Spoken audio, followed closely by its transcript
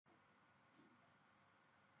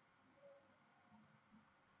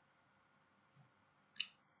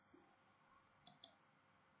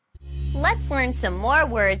Let's learn some more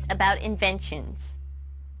words about inventions.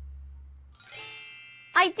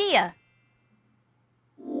 Idea.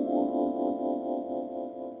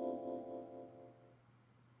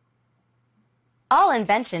 All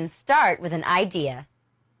inventions start with an idea.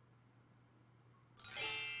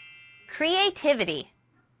 Creativity.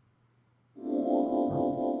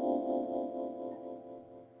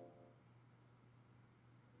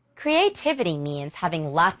 Creativity means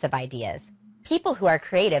having lots of ideas. People who are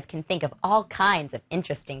creative can think of all kinds of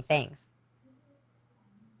interesting things.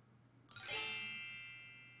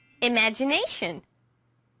 Imagination.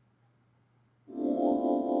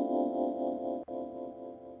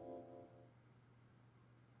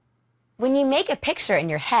 When you make a picture in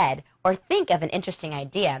your head or think of an interesting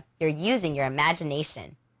idea, you're using your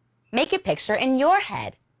imagination. Make a picture in your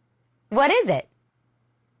head. What is it?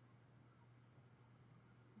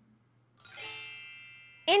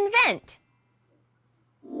 Invent.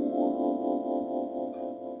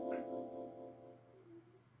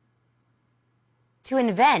 To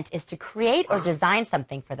invent is to create or design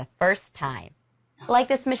something for the first time. Like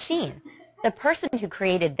this machine. The person who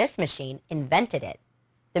created this machine invented it.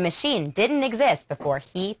 The machine didn't exist before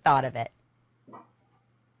he thought of it.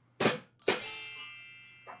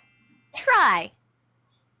 Try.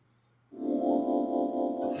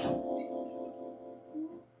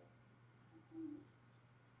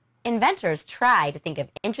 Inventors try to think of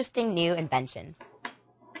interesting new inventions.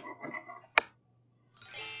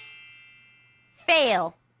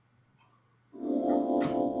 Fail.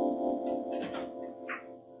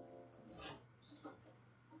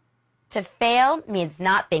 To fail means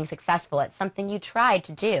not being successful at something you tried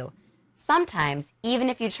to do. Sometimes, even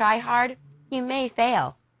if you try hard, you may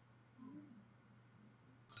fail.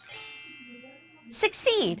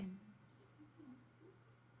 Succeed.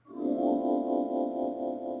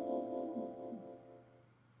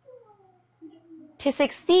 To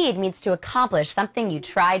succeed means to accomplish something you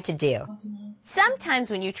tried to do.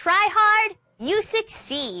 Sometimes when you try hard, you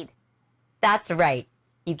succeed. That's right.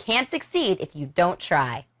 You can't succeed if you don't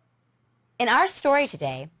try. In our story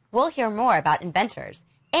today, we'll hear more about inventors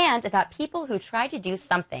and about people who tried to do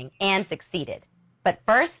something and succeeded. But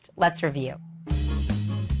first, let's review.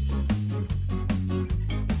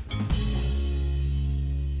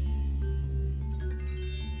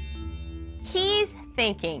 He's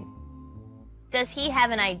thinking. Does he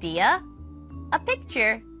have an idea, a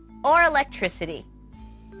picture, or electricity?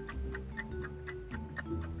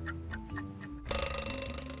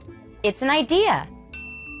 It's an idea.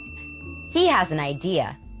 He has an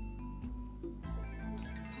idea.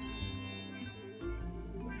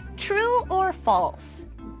 True or false?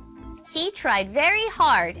 He tried very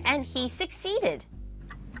hard and he succeeded.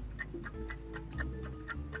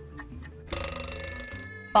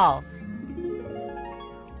 False.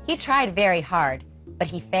 He tried very hard, but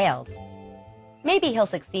he fails. Maybe he'll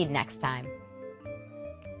succeed next time.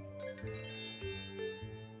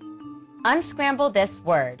 Unscramble this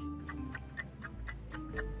word.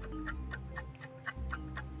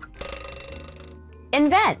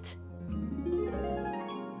 Invent.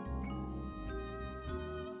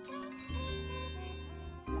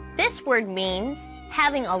 This word means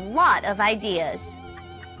having a lot of ideas.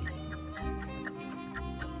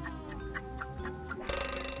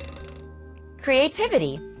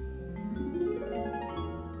 Creativity.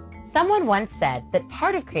 Someone once said that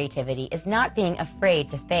part of creativity is not being afraid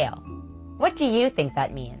to fail. What do you think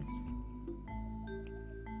that means?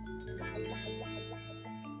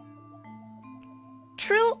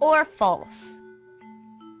 True or false?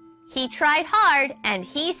 He tried hard and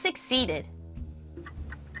he succeeded.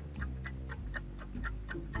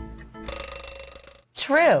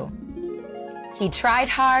 True. He tried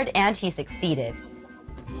hard and he succeeded.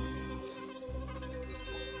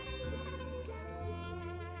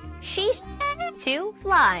 She's to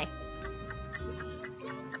fly.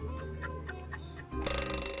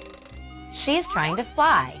 She's trying to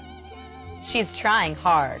fly. She's trying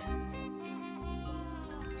hard.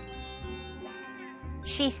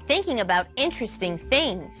 She's thinking about interesting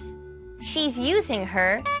things. She's using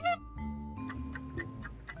her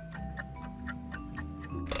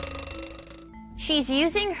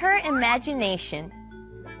imagination.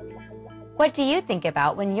 What do you think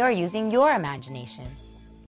about when you're using your imagination?